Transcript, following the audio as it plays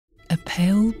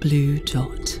pale blue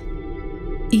dot.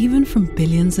 Even from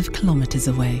billions of kilometers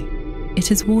away,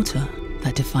 it is water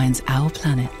that defines our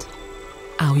planet,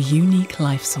 our unique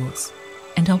life source,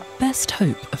 and our best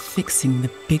hope of fixing the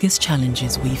biggest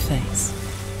challenges we face.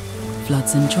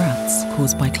 Floods and droughts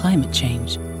caused by climate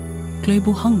change,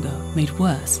 global hunger made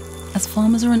worse as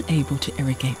farmers are unable to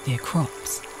irrigate their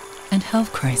crops, and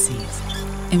health crises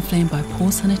inflamed by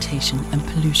poor sanitation and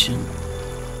pollution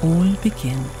all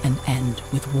begin and end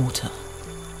with water.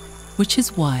 Which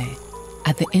is why,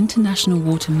 at the International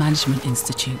Water Management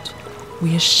Institute,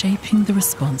 we are shaping the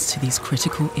response to these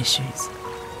critical issues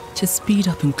to speed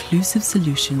up inclusive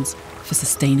solutions for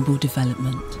sustainable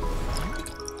development.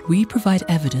 We provide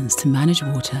evidence to manage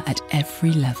water at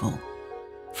every level,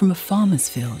 from a farmer's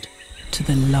field to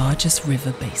the largest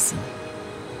river basin.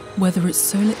 Whether it's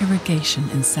solar irrigation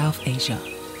in South Asia,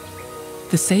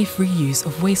 the safe reuse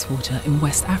of wastewater in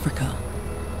West Africa,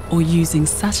 or using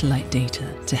satellite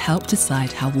data to help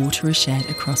decide how water is shared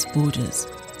across borders,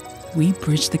 we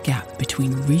bridge the gap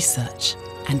between research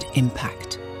and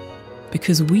impact.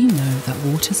 Because we know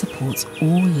that water supports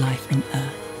all life on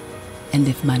Earth, and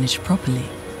if managed properly,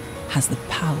 has the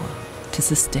power to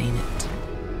sustain it.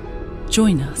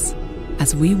 Join us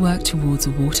as we work towards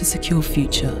a water-secure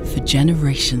future for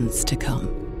generations to come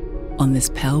on this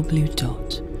pale blue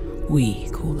dot we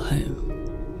call home.